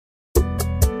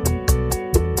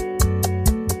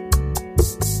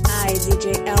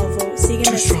DJ Elvo.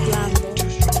 Sigue mezclando.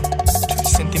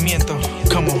 Sentimiento,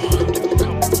 come on.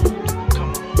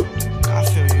 I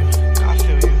feel you, I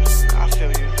feel you, I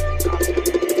feel you, I feel you.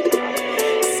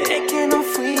 Sé que no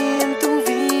fui en tu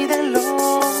vida el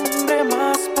hombre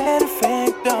más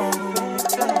perfecto,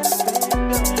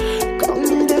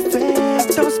 con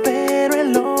defectos, pero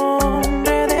el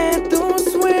hombre de tus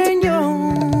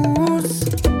sueños.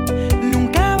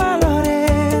 Nunca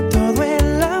valoré todo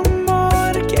el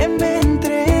amor que me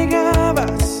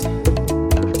entregabas,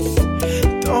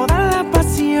 toda la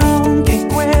pasión que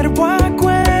cuerpo a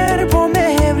cuerpo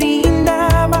me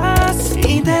brindabas.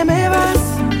 Y te me vas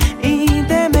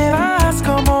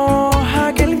como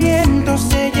hoja que el viento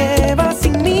se lleva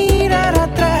sin mirar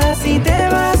atrás. Y te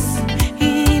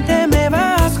me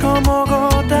vas como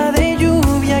gota de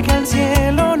lluvia que al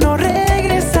cielo no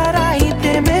regresará. Y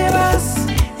te me vas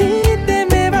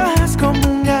como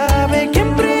un ave que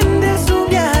emprende su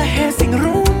viaje sin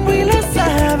rumbo y lo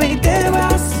sabe. Y te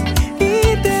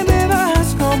me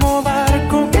vas como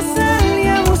barco que sale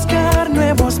a buscar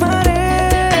nuevos mares.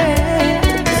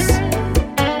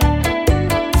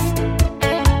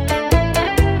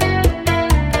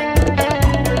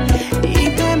 Y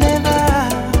te me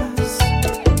vas.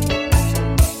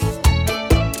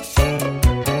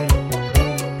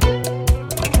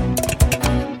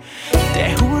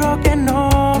 Te juro que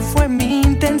no fue mi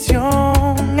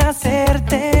intención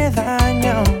hacerte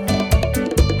daño.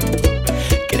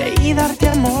 Creí darte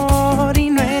amor y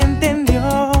no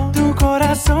entendió tu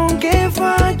corazón que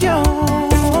falló.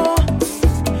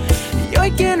 Y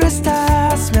hoy que no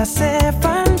estás me hace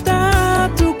falta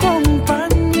tu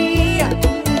compañía.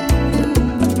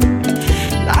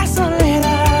 La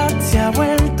soledad se ha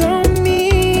vuelto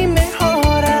mi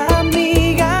mejor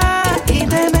amiga. Y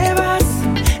te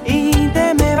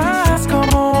me vas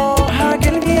como hoja que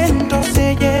el viento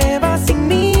se lleva sin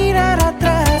mirar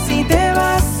atrás. Y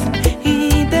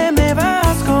te me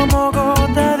vas como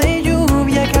gota de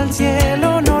lluvia que al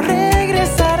cielo no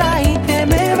regresará. Y te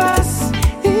me vas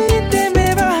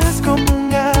como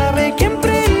un ave que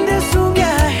emprende su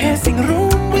viaje sin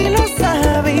rumbo y lo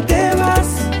sabe. Y te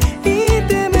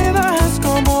me vas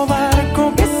como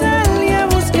barco que sale a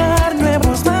buscar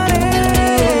nuevos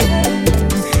mares.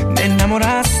 Me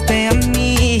enamoraste a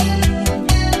mí,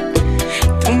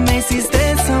 tú me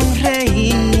hiciste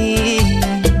sonreír,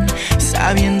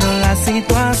 sabiendo la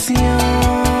situación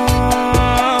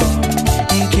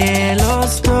que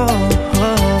los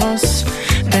dos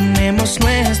tenemos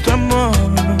nuestro amor.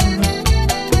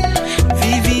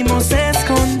 Vivimos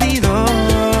escondidos,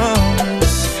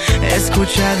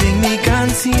 escucha bien mi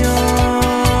canción.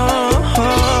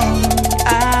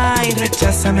 Ay,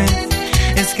 recházame,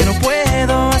 es que no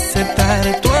puedo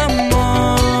aceptar tu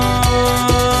amor.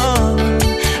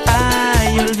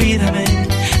 Ay, olvídame,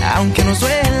 aunque nos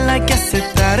duela hay que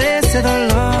aceptar ese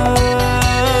dolor.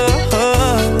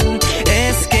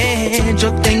 Es que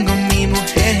yo tengo mi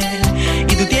mujer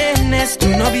y tú tienes tu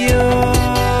novio.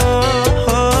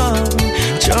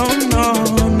 Yo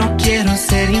no quiero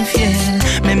ser infiel,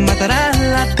 me matará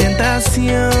la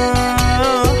tentación.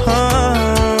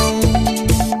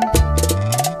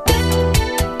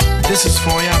 This is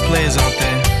for y'all players out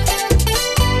there.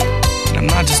 And I'm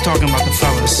not just talking about the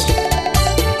fellas.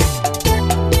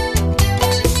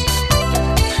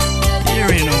 You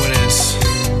already know what it is.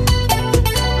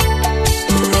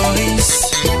 Royce.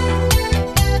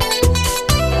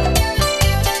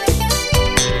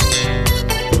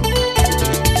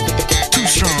 Too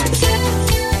strong.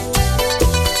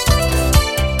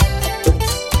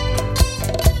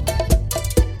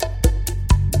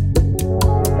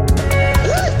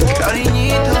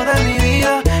 Cariñito de mi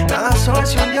vida, cada sol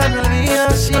si un día me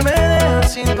olvidas. Si me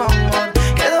dejas sin tu amor,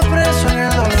 quedo preso en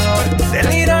el dolor.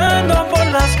 Delirando por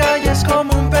las calles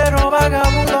como un perro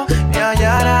vagabundo, me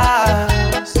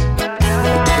hallarás.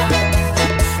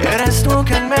 Eres tú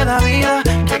quien me da vida,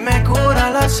 quien me cura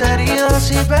las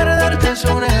heridas. Y perderte es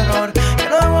un error que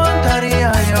no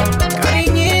aguantaría yo.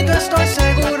 Cariñito, estoy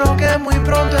seguro que muy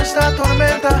pronto esta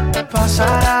tormenta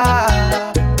pasará.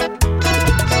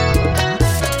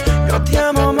 Yo te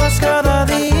amo más cada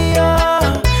día,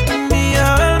 mi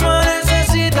alma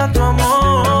necesita tu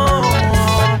amor.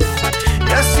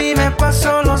 Y así me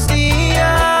paso los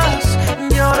días,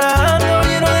 llorando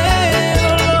lleno de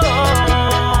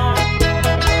dolor.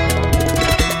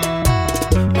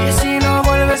 Y si no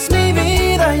vuelves mi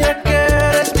vida, ya que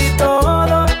eres mi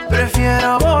todo,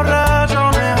 prefiero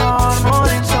borrarlo, mejor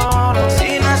morir solo.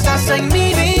 Si no estás en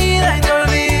mi vida y te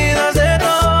olvidas de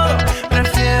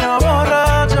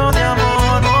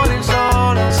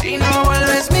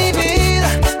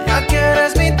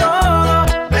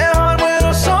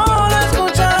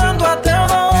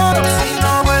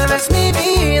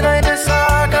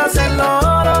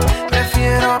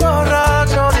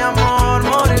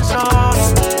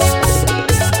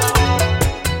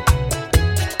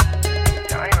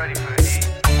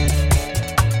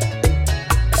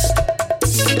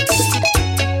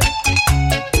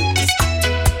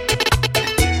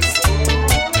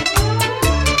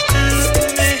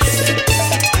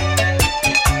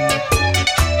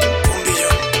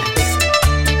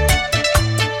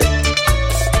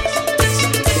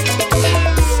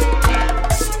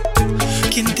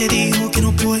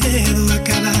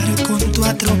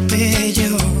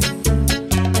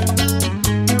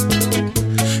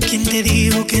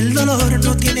Creo que el dolor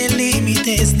no tiene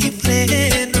límites ni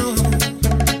freno.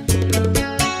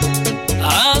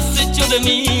 Has hecho de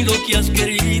mí lo que has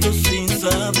querido sin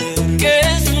saber que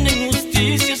es una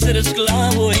injusticia ser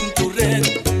esclavo en tu red.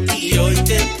 Y hoy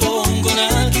te pongo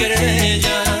una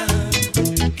querella,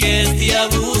 que este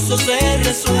abuso se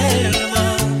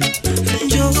resuelva.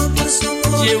 Yo por su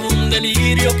amor llevo un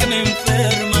delirio que me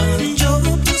enferma. Yo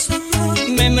por su amor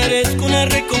me merezco una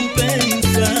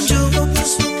recompensa. Yo por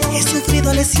su amor he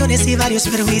sufrido lesiones y varios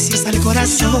perjuicios al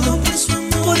corazón. Yo por su amor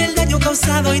por el daño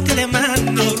causado y te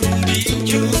demando un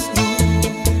bicho.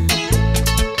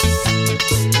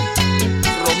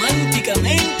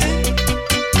 Románticamente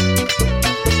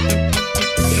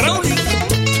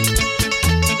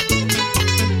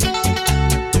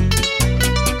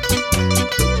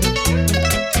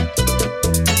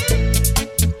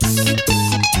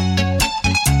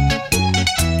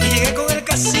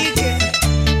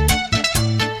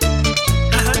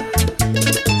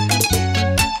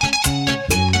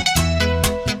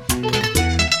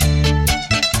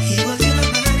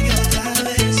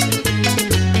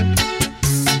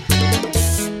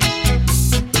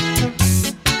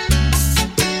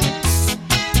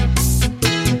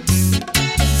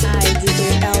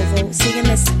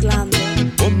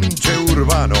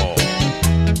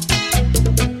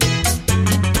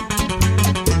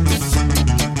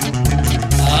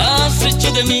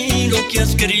de mí lo que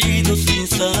has querido sin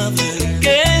saber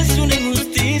que es una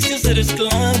injusticia ser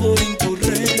esclavo en tu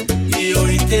red. Y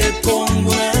hoy te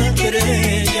pongo una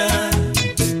querella,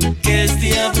 que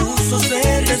este abuso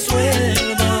se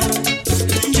resuelva.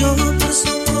 Yo por su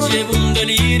amor llevo un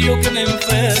delirio que me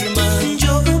enferma.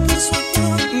 Yo por su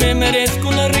amor me merezco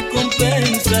una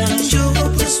recompensa. Yo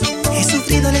por su amor he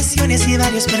sufrido lesiones y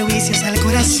varios perjuicios al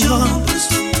corazón. Yo por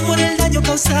su amor por el daño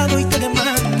causado y te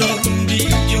demando un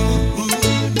billo.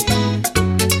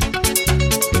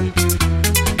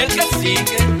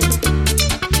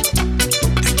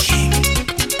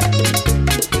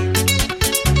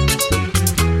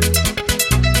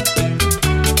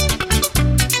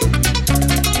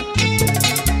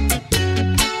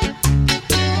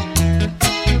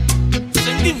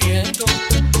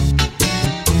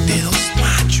 de dos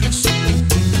machos.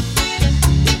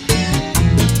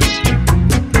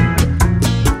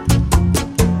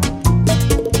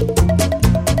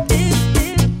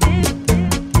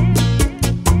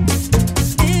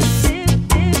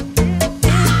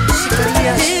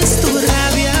 Es tu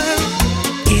rabia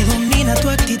que domina tu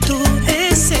actitud,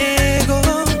 ese ego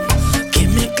que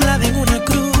me clava en una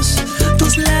cruz.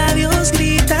 Tus labios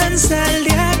gritan sal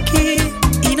de aquí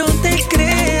y no te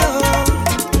creo.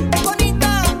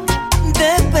 Bonita,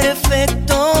 de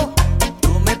perfecto,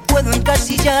 no me puedo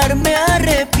encasillar, me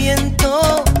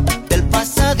arrepiento del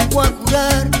pasado y voy a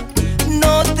jurar.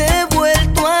 No te he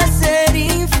vuelto a ser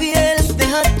infiel,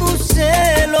 deja tus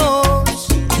celos.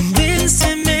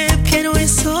 Convénceme que no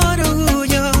es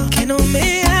orgullo, que no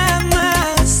me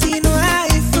amas si no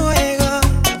hay fuego.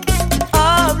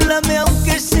 Háblame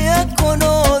aunque sea con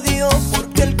odio,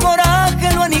 porque el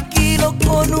coraje lo aniquilo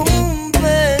con un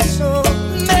beso.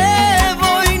 Me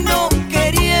voy no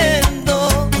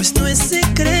queriendo, Pues no es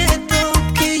secreto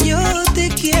que yo te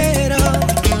quiero.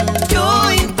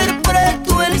 yo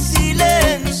interpreto el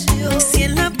silencio. Si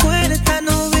en la puerta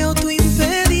no veo tu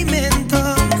impedimento,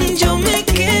 yo me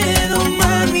quedo,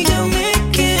 mami, yo me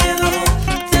quedo.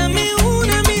 Dame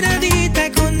una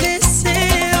miradita con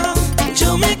deseo.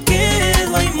 Yo me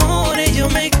quedo, ay more, yo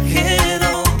me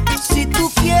quedo. Si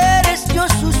tú quieres yo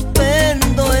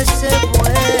suspendo ese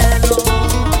vuelo.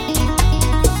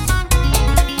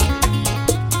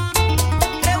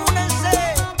 Reúnanse.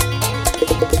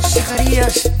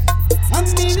 Zacarías.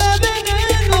 Amiga,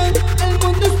 veneno, el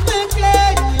mundo es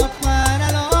pequeño para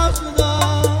los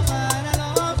dos,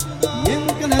 y en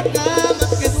cada cama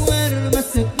que duermes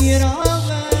te quiero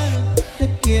ver, te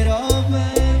quiero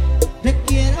ver, te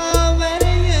quiero ver,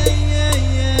 yeah,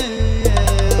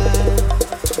 yeah,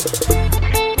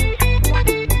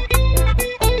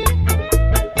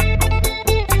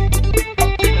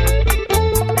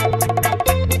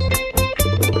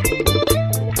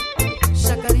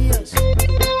 Zacarías.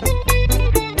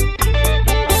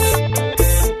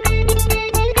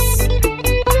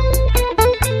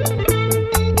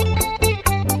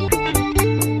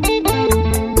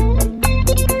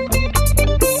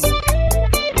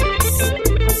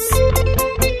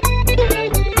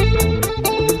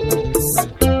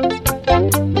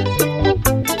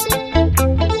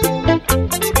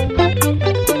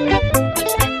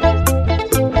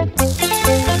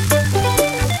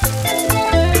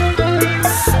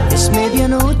 Es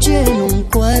medianoche en un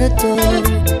cuarto,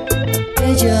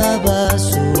 ella va a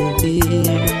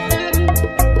subir.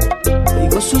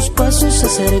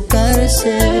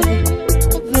 acercarse,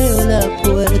 veo la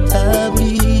puerta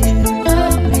abrir.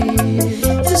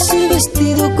 Ese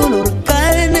vestido color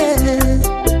carne,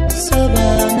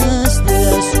 sábanas de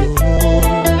azul,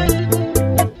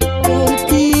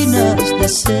 cortinas de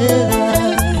seda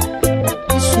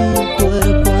y su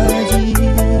cuerpo allí.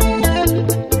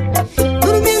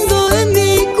 Durmiendo en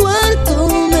mi cuarto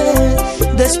me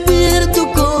despierto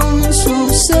con su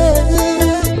ser.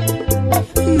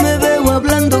 Me veo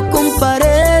hablando con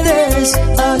paredes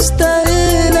hasta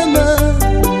el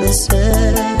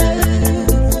amanecer.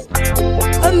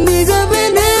 Amiga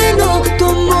veneno, tu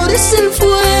amor es el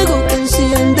fuego que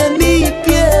enciende mi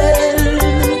piel.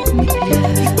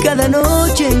 Y cada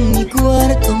noche en mi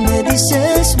cuarto me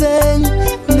dices ven,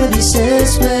 me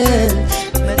dices ven,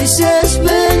 me dices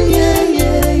ven, yeah,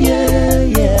 yeah, yeah,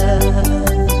 yeah.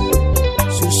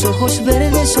 Sus ojos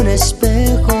verdes son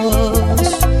espejos,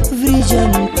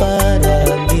 brillan para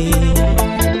mí.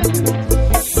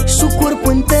 Su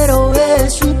cuerpo entero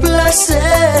es un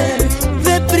placer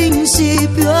de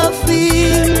principio a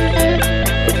fin.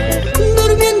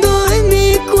 Durmiendo en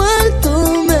mi cuarto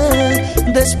me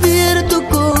despierto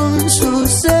con su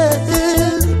ser.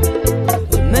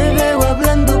 Me veo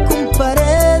hablando con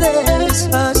paredes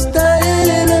hasta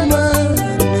el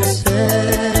amanecer.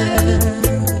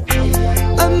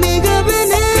 Amiga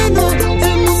veneno,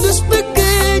 el mundo es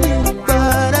pequeño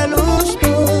para los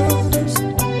dos.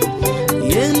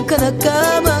 Y en cada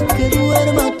cama que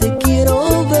duerma te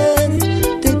quiero ver,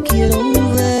 te quiero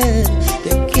ver,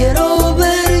 te quiero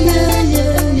ver, yeah,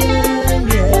 yeah, yeah,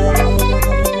 yeah.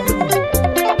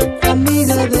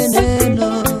 Amiga veneno,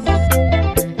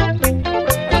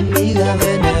 amiga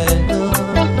veneno,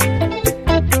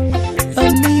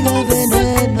 amiga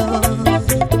veneno,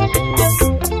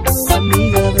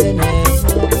 amiga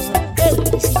veneno.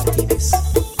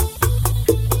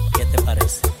 ¿Qué te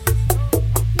parece?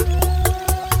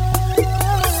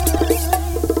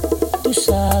 Tú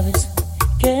sabes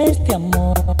que este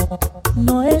amor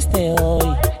no es de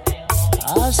hoy.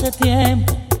 Hace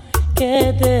tiempo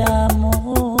que te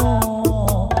amo.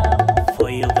 For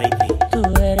you, baby. Tú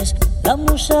eres la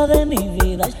musa de mi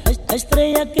vida, la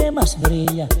estrella que más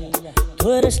brilla.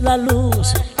 Tú eres la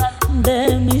luz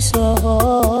de mis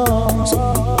ojos.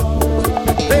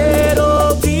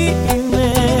 Pero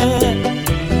dime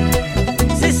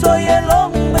si soy el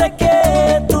hombre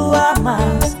que tú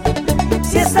amas,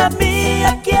 si es a mí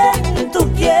a quien tú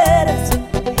quieres,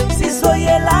 si soy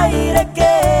el aire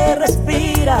que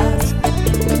respiras,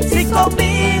 si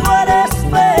conmigo eres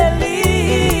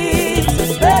feliz.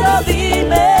 Pero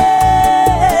dime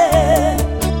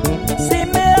si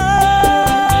me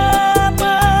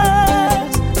amas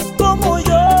como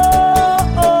yo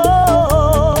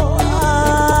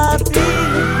a ti.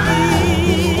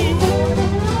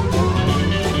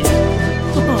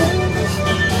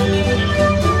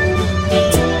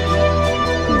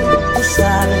 Tú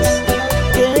sabes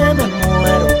que me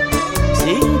muero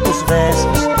sin tus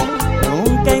besos.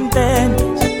 Nunca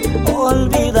intentes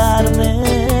olvidarme.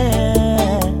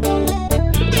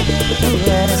 Tú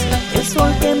eres el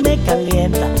sol que me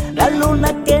calienta, la luna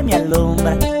que me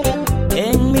alumbra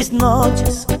en mis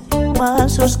noches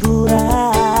más oscuras.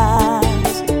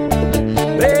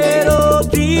 Pero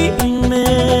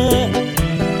dime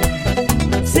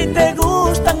si te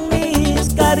gustan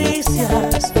mis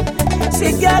caricias,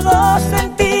 si te hago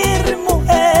sentir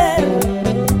mujer.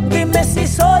 Dime si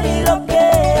soy lo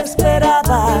que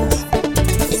esperabas,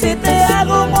 si te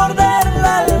hago morder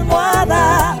la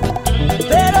almohada.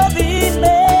 Pero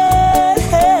dime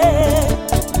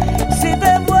si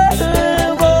te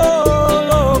vuelvo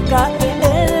loca en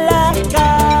la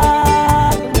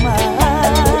cama. Ay,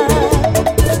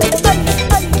 ay,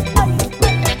 ay.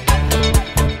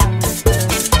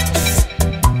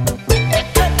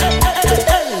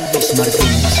 Elvis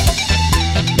Martínez.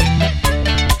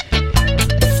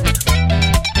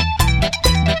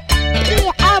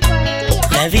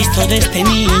 La he visto desde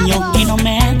niño y no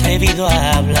me he atrevido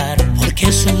a hablar,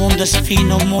 porque su mundo es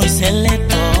fino, muy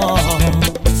selecto.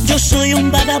 Yo soy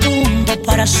un vagabundo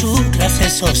para su clase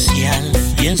social,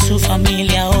 y en su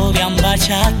familia odian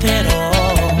bachateros.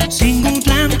 Sin un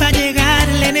plan para llegar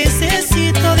le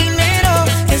necesito dinero.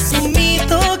 Es un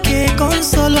mito que con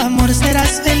solo amor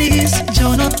serás feliz.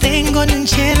 Yo no tengo ni un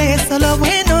chele, solo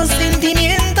buenos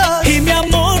sentimientos. Y mi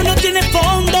amor no tiene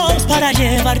fondos para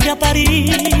llevarte a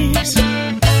París.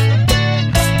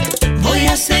 Voy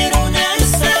a hacer un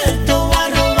asalto, a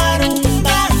robar un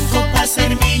banco para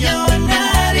ser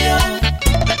millonario,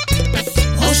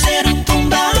 o ser un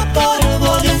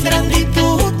tumbapolvo de un gran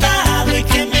diputado y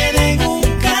que me den un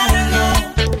cargo.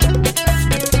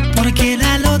 Porque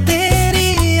la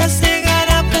lotería se gana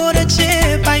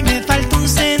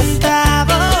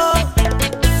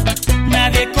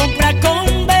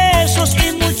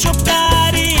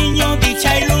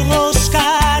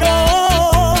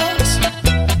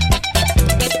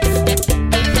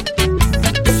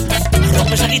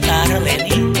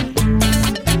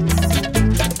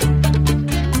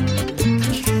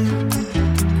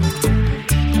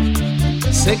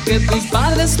Sé que tus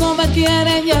padres no me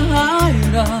quieren,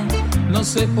 Yajaira. No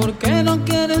sé por qué no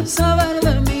quieren saber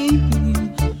de mí.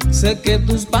 Sé que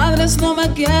tus padres no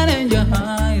me quieren,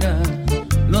 Yajaira.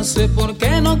 No sé por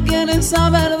qué no quieren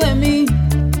saber de mí.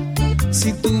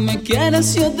 Si tú me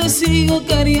quieres, yo te sigo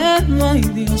queriendo, ay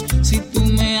Dios. Si tú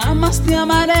me amas, te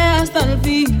amaré hasta el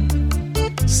fin.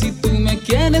 Si tú me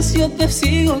quieres, yo te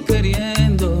sigo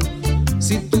queriendo.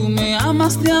 Si tú me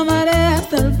amas, te amaré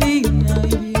hasta el fin, ay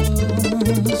Dios.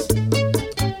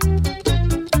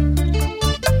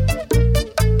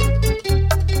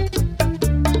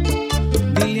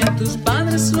 Dile a tus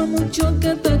padres lo mucho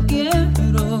que te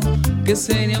quiero, que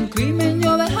sería un crimen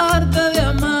yo dejarte de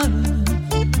amar.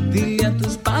 Dile a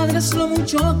tus padres lo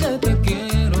mucho que te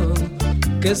quiero,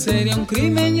 que sería un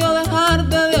crimen yo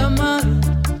dejarte de amar.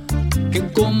 Que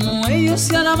como ellos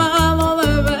se han amado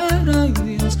de ver, ay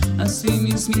Dios, así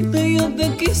mismito yo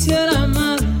te quisiera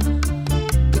amar.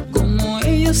 Que como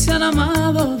ellos se han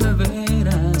amado de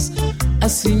veras,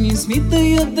 así mismito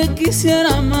yo te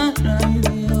quisiera amar, ay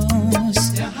Dios.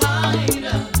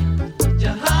 Yajaira,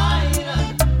 Yajaira,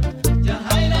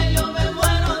 Yajaira, yo me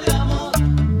muero de amor.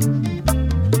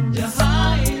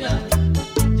 Yajaira,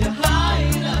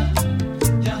 Yajaira,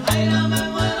 Yajaira, me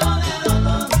muero de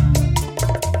dolor.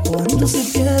 Cuando se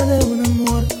pierde un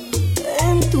amor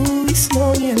en tu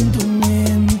visión y en tu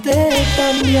mente,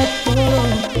 cambia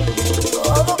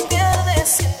todo pierde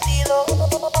sentido.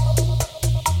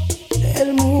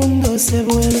 El mundo se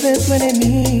vuelve tu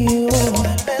enemigo.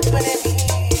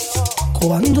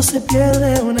 Cuando se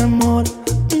pierde un amor,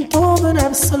 todo en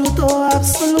absoluto,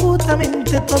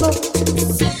 absolutamente todo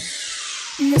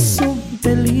es un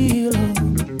peligro.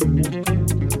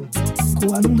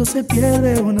 Cuando se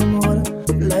pierde un amor,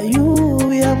 la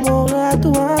lluvia moja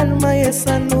tu alma y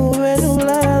esa nube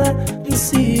nublada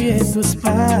sigue tus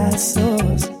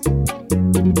pasos.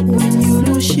 When you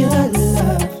lose your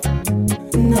love,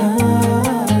 nah.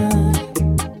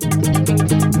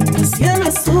 El cielo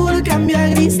azul cambia a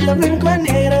gris, lo blanco a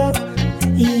negro,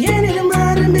 y en el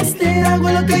mar en vez de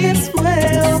agua lo que hay es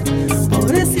fuego.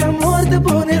 Por ese amor te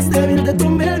pones débil, te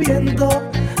tumba el viento.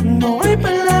 No hay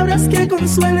palabras que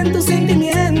consuelen tus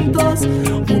sentimientos.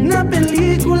 Una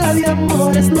película de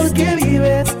amor es lo que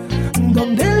vives,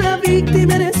 donde la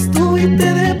víctima eres tú y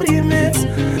te deprimes.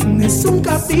 Es un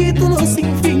capítulo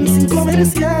sin fin, sin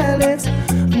comerciales.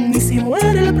 Ni si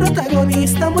muere el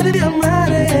protagonista, muere de amar.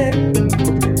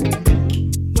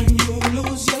 When you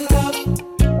lose your love,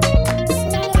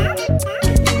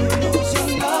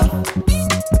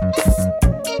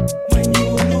 when you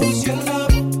lose your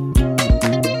love,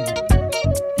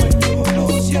 when you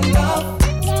lose your love,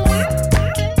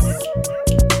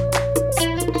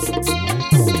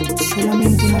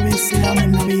 solamente una vez se ama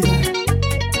en la vida.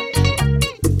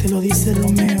 Te lo dice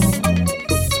Romeo.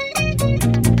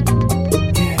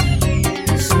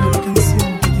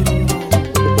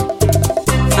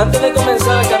 Antes de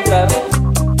comenzar a cantar,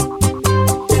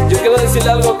 yo quiero decirle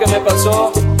algo que me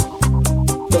pasó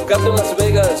tocando en Las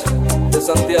Vegas de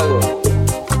Santiago.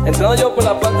 Entrando yo por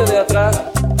la parte de atrás,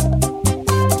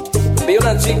 vi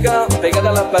una chica pegada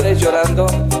a la pared llorando.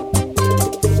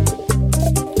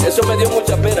 Eso me dio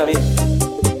mucha pena a mí.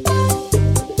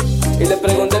 Y le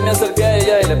pregunté, me acerqué a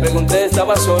ella y le pregunté,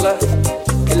 estaba sola,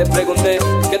 y le pregunté,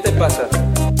 ¿qué te pasa?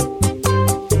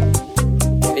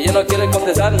 Ella no quiere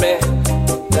contestarme.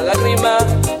 La lágrima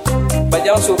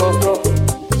bañaba su rostro.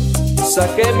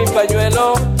 Saqué mi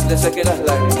pañuelo, le saqué las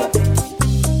lágrimas.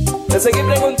 Le seguí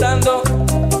preguntando,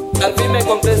 al fin me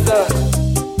contesta,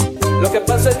 lo que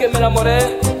pasa es que me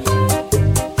enamoré.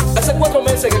 Hace 4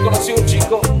 meses que conocí un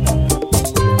chico.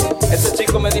 Ese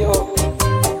chico me dijo,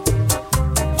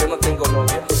 yo no tengo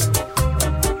novia,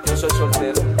 yo soy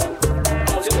soltero.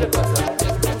 Como siempre pasa.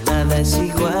 Nada es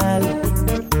igual,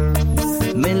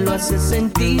 me lo hace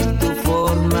sentir tu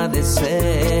forma de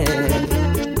ser.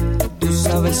 Tú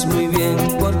sabes muy bien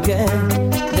por qué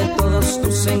de todos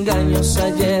tus engaños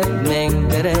ayer me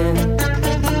enteré.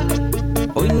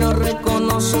 Hoy no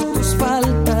reconozco tus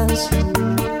faltas,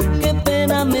 qué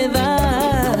pena me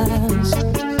das.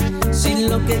 Si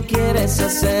lo que quieres es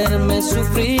hacerme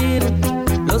sufrir,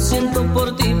 lo siento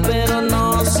por ti, pero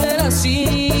no será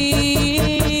así.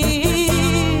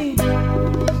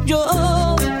 Yo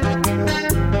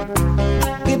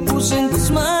que puse en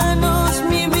tus manos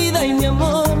mi vida y mi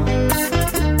amor,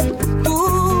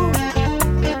 tú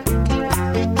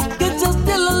que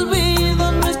echaste al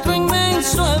olvido nuestro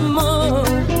inmenso amor.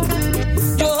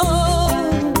 Yo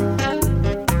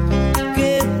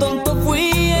qué tonto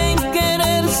fui en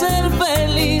querer ser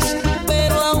feliz,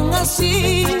 pero aún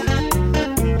así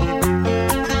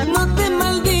no te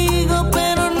maldigo,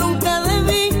 pero nunca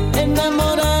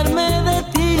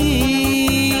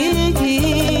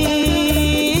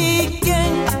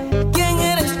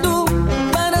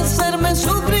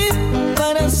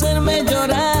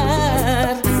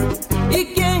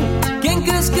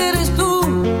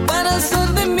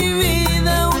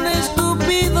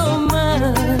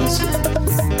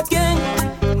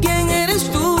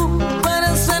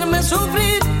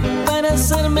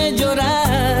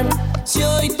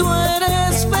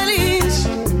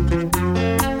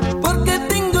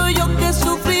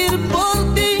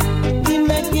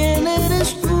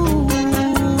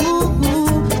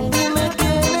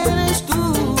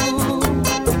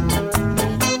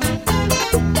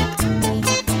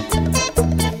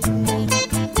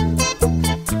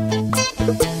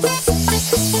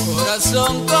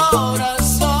Corazón,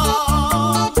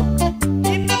 corazón,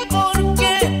 dime por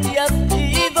qué te has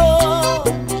ido.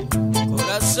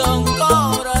 Corazón,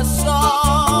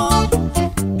 corazón,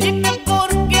 dime por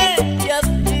qué te has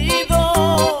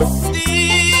ido.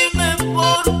 Dime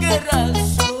por qué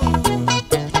razón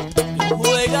tú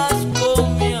juegas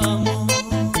con mi amor.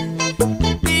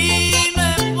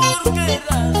 Dime por qué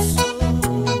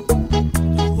razón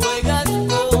tú juegas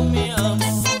con mi amor.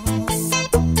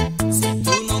 Si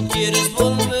tú no quieres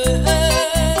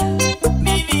volver,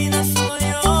 mi vida soy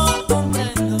yo,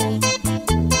 comprendo.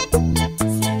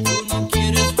 Si tú no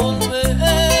quieres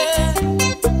volver,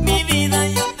 mi vida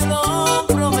yo te lo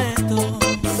prometo.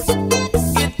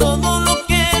 Que todo lo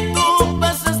que tú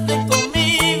pasaste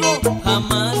conmigo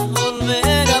jamás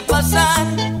volverá a pasar.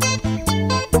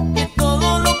 Que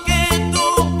todo lo que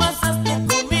tú pasaste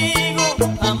conmigo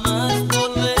jamás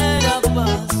volverá a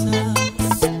pasar.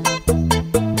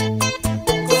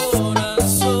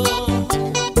 Corazón,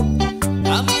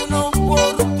 dame una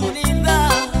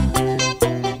oportunidad.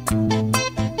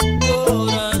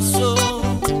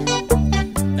 Corazón,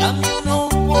 dame una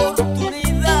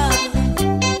oportunidad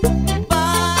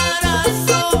para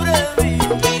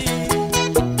sobrevivir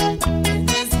en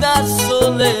esta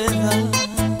soledad.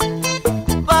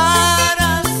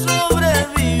 Para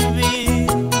sobrevivir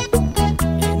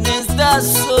en esta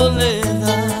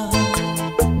soledad.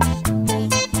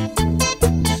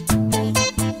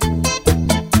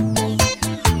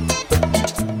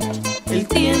 El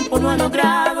tiempo no ha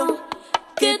logrado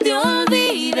que te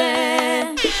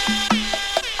olvide,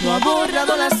 no ha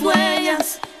borrado las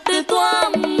huellas de tu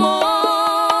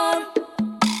amor.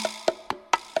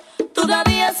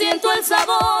 Todavía siento el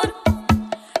sabor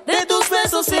de tus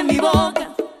besos en mi boca.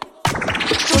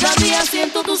 Todavía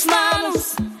siento tus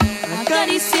manos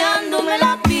acariciándome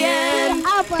la piel.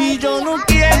 Y yo no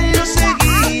quiero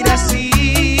seguir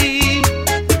así,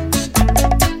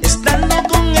 estando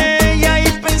con ella y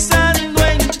pensando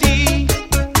en ti.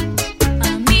 A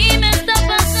mí me está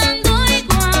pasando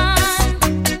igual,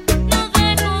 no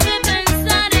dejo de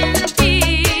pensar en ti.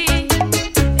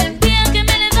 El día que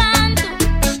me levanto,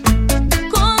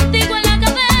 contigo en la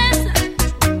cabeza,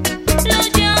 lo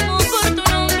llamo por tu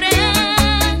nombre.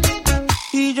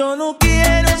 Y yo no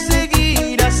quiero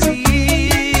seguir así,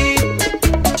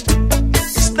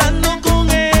 estando con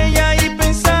ella y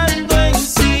pensando en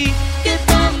sí. Qué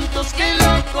tontos, qué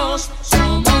locos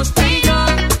somos tú y yo,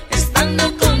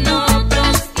 estando con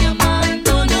otros y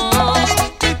amándonos.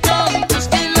 Qué tontos,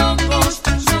 qué locos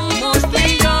somos tú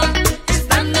y yo,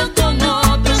 estando con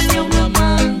otros y aún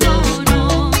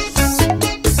amándonos.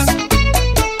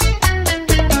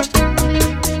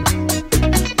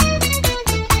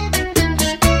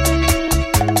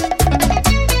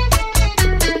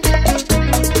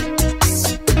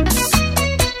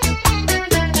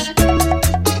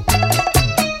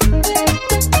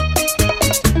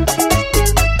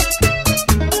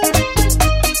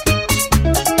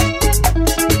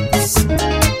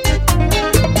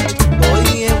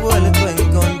 Hoy he vuelto a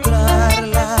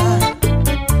encontrarla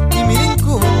y miren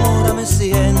cómo ahora me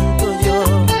siento yo.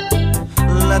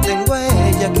 La tengo a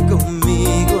ella aquí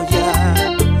conmigo ya,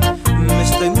 me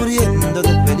estoy muriendo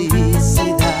de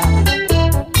felicidad.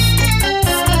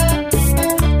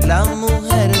 La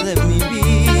mujer de mi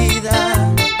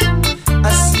vida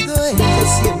ha sido ella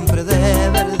siempre de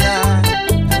verdad,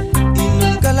 y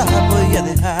nunca la voy a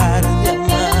dejar de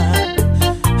amar,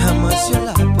 jamás yo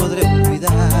la podré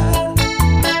olvidar.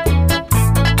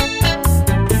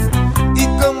 Y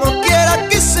como quiera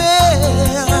que sea,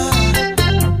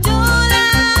 yo la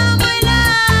amo y la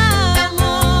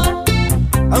amo,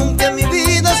 aunque mi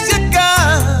vida se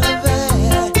acabe.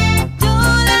 Yo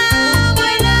la amo y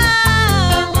la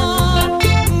amo,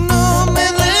 no me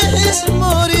dejes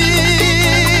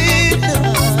morir,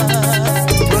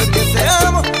 porque te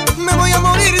amo, me voy a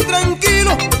morir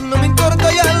tranquilo, no me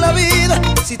importa ya la vida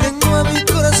si tengo a mi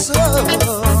corazón.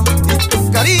 Y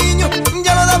tu cariño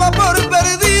ya lo daba por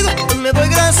perdido, me doy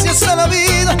gracias a la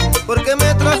vida porque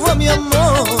me trajo a mi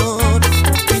amor.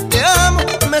 Y te amo,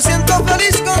 me siento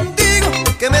feliz contigo,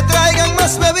 que me traigan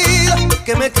más bebida,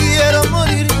 que me quiero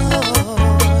morir yo.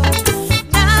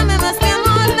 Dame más mi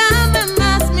amor, dame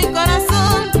más mi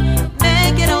corazón,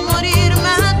 me quiero morir,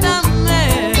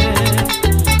 mátame.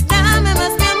 Dame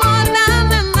más mi amor,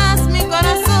 dame más mi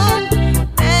corazón,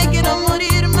 me quiero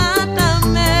morir,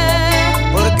 mátame.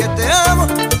 Porque te amo,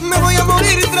 me voy a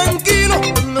morir tranquilo,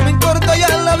 no me importa ya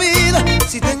la vida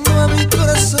si tengo a mi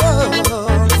corazón.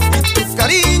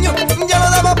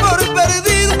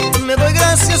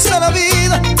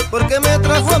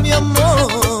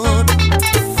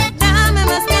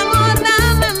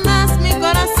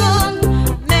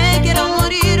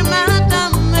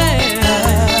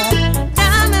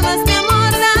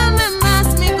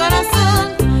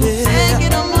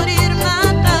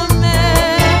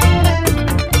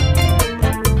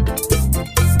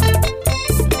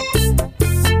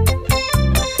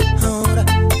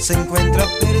 se encuentra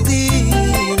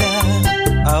perdida.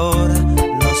 Ahora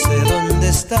no sé dónde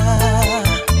está,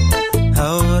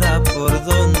 ahora por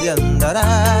dónde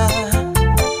andará.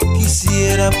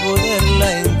 Quisiera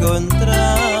poderla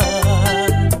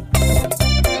encontrar.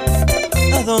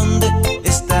 ¿A dónde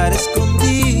estará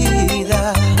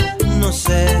escondida? No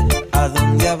sé a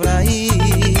dónde habrá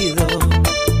ido.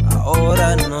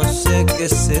 Ahora no sé qué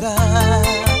será.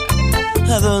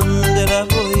 ¿A dónde la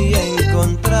voy a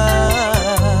encontrar?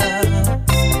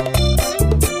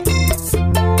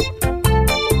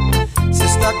 Se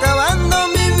está acabando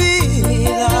mi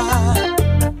vida,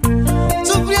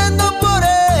 sufriendo por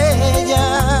ella.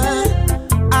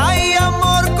 Ay,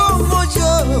 amor, como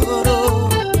lloro.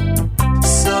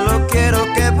 Solo quiero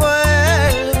que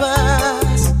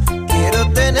vuelvas, quiero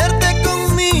tenerte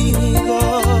conmigo.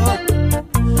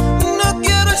 No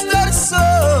quiero estar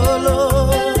solo.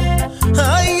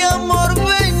 Ay, amor,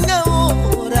 ven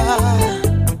ahora,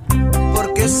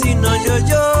 porque si no yo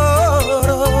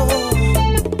lloro.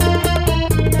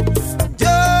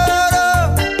 Lloro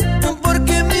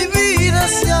porque mi vida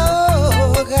se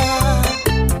ahoga.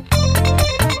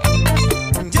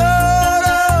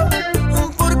 Lloro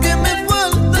porque me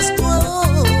faltas tú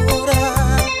ahora.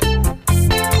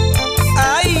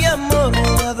 Ay, amor,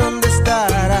 ¿a dónde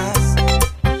estarás?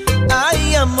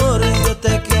 Ay, amor, yo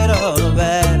te quiero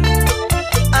ver.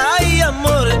 Ay,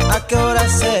 amor, ¿a qué hora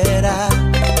será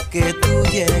que tú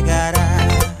llegarás?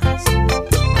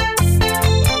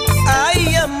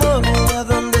 Ay, amor, ¿a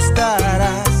dónde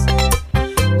estarás?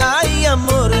 Ay,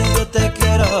 amor, yo te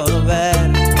quiero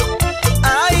ver.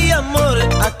 Ay, amor,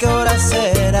 ¿a qué hora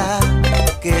será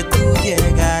que tú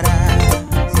llegarás?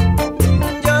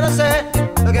 Yo no sé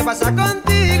lo que pasa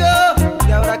contigo,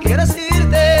 que ahora quieres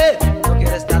irte, no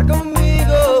quieres estar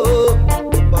conmigo.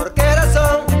 ¿Por qué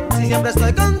razón? Si siempre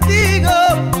estoy contigo,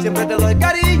 siempre te doy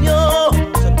cariño,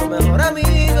 soy tu mejor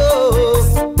amigo.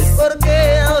 ¿Por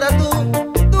qué ahora tú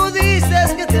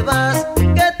dices que te vas,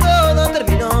 que todo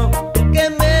terminó, que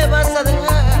me vas a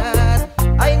dejar?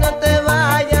 Ay, no te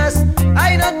vayas,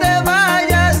 ay, no te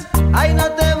vayas, ay, no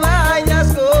te vayas,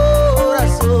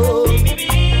 corazón. Y mi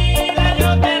vida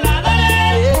yo te la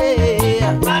daré,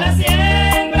 para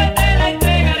siempre te la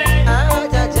entregaré. Ay,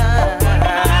 ay,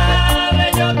 Madre,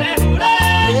 yo te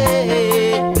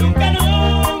juraré, nunca,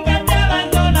 nunca te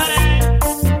abandonaré.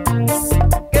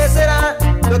 ¿Qué será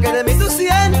lo que de mí tú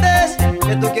sientes?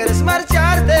 Que tú quieres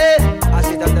marcharte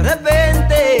así tan de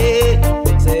repente.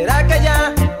 ¿Será que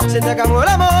ya se te acabó el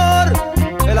amor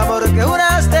que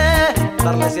juraste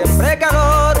darle siempre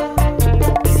calor?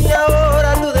 Y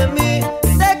ahora tú de mí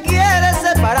te quieres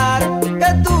separar,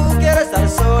 que tú quieres estar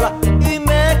sola y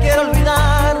me quiero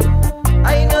olvidar.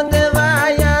 Ay, no te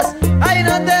vayas, ay,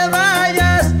 no te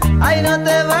vayas, ay, no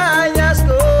te vayas,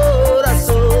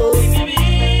 corazón. Y mi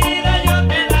vida yo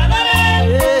te la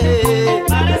daré,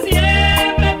 para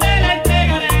siempre te la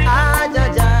entregaré. Ay,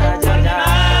 ay, ay, ay, ay.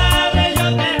 Madre, yo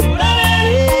te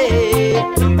juraré,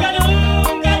 nunca,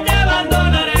 nunca te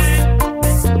abandonaré.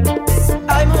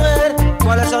 Ay, mujer,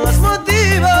 ¿cuáles son los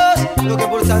motivos? Lo que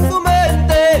pulsan tu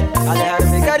mente a dejar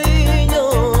mi cariño.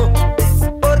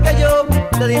 Porque yo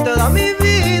te di toda mi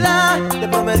vida, te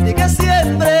prometí que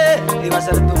siempre iba a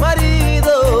ser tu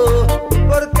marido.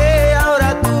 Porque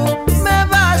ahora tú me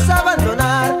vas a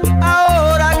abandonar,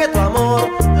 ahora que tu amor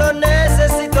lo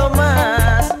necesito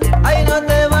más. Ay, no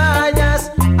te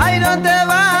vayas, ay, no te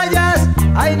vayas,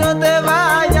 ay, no te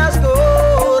vayas,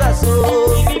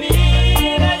 corazón. Y mi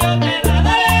vida yo te la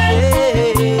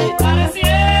daré, para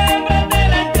siempre te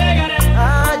la entregaré.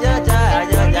 Ay, ay, ay,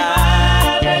 ay, ay.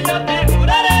 Madre, yo te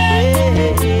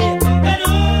juraré, nunca,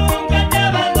 nunca te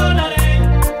abandonaré.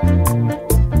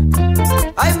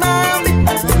 Ay, mami,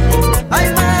 ay,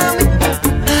 mami,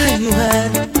 ay, mujer,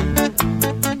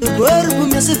 tu cuerpo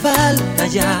me hace falta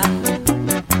ya.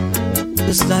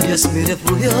 Tus labios mi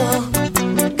refugio,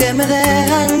 que me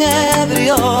dejan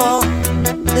ebrio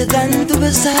de tanto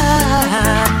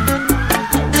besar.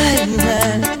 Ay,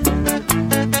 mujer,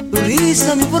 tu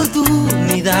risa mi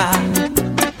oportunidad.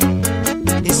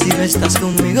 Y si no estás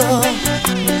conmigo,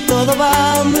 todo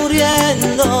va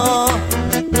muriendo.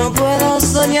 No puedo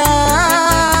soñar.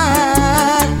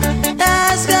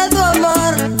 Es que tu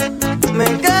amor me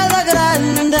queda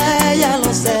grande, ya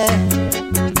lo sé.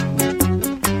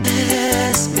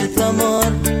 Es que tu amor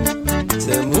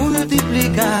se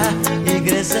multiplica y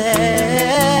crece.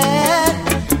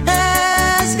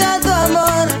 Es que tu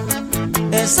amor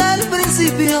es el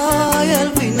principio y el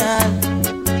final.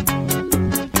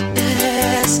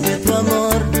 Es que tu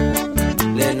amor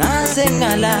le nacen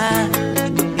alas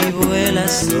y vuela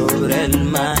sobre el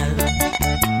mar.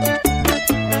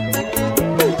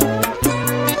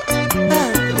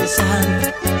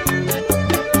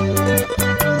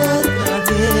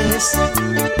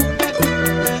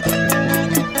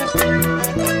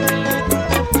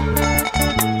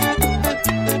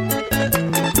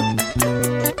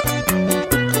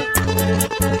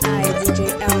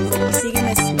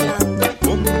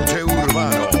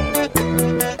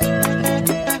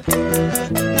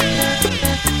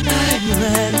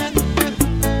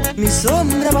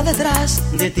 sombra va detrás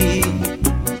de ti,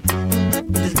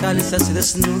 descalza y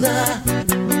desnuda,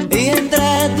 y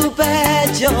entre tu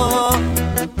pecho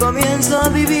comienzo a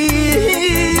vivir.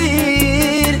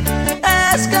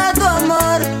 Es que tu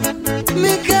amor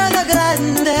me queda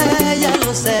grande, ya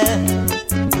lo sé.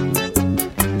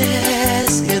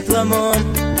 Es que tu amor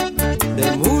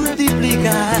te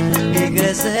multiplica y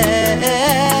crece.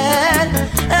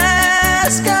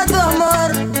 Es que tu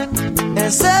amor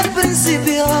es el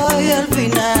principio y el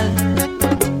final.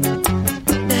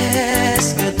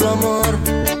 Es que tu amor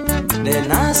le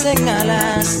nacen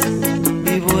alas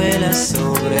y vuela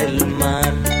sobre el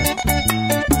mar.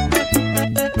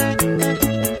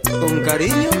 Con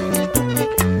cariño,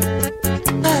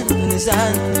 Anthony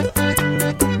Santos.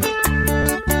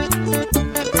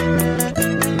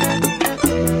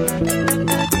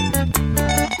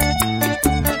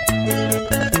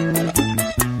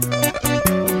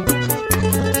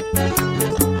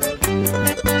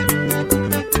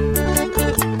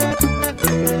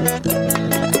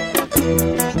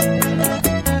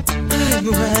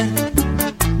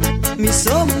 Mi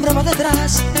sombra va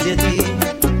detrás de ti,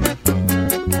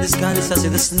 descalza y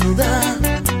desnuda,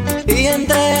 y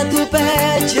entre tu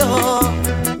pecho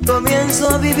comienzo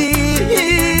a vivir.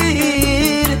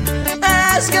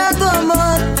 Es que tu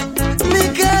amor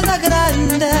me queda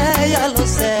grande, ya lo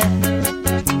sé.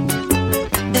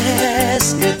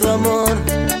 Es que tu amor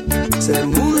se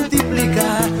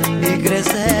multiplica y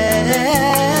crece.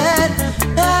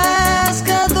 Es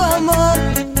que tu amor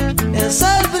es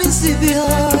el principio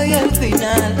y el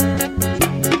final.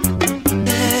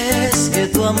 Es que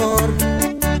tu amor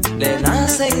le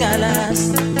nacen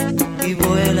alas y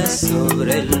vuela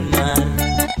sobre el mar.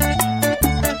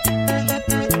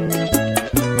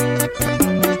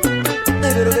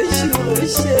 Ay, pero qué chulo, qué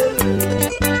chévere.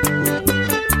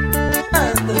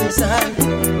 Anthony Santos.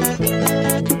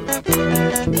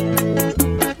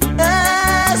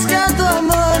 Es que tu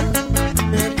amor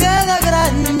me queda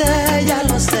grande, ya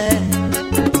lo sé.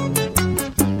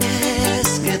 Es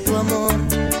que tu amor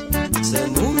se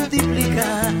multiplica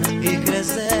y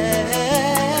crece.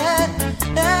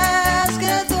 Es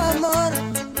que tu amor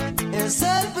es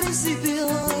el principio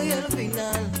y el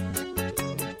final.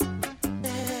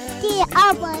 Tira,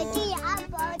 abo, tira,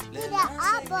 abo, tira,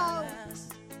 abo.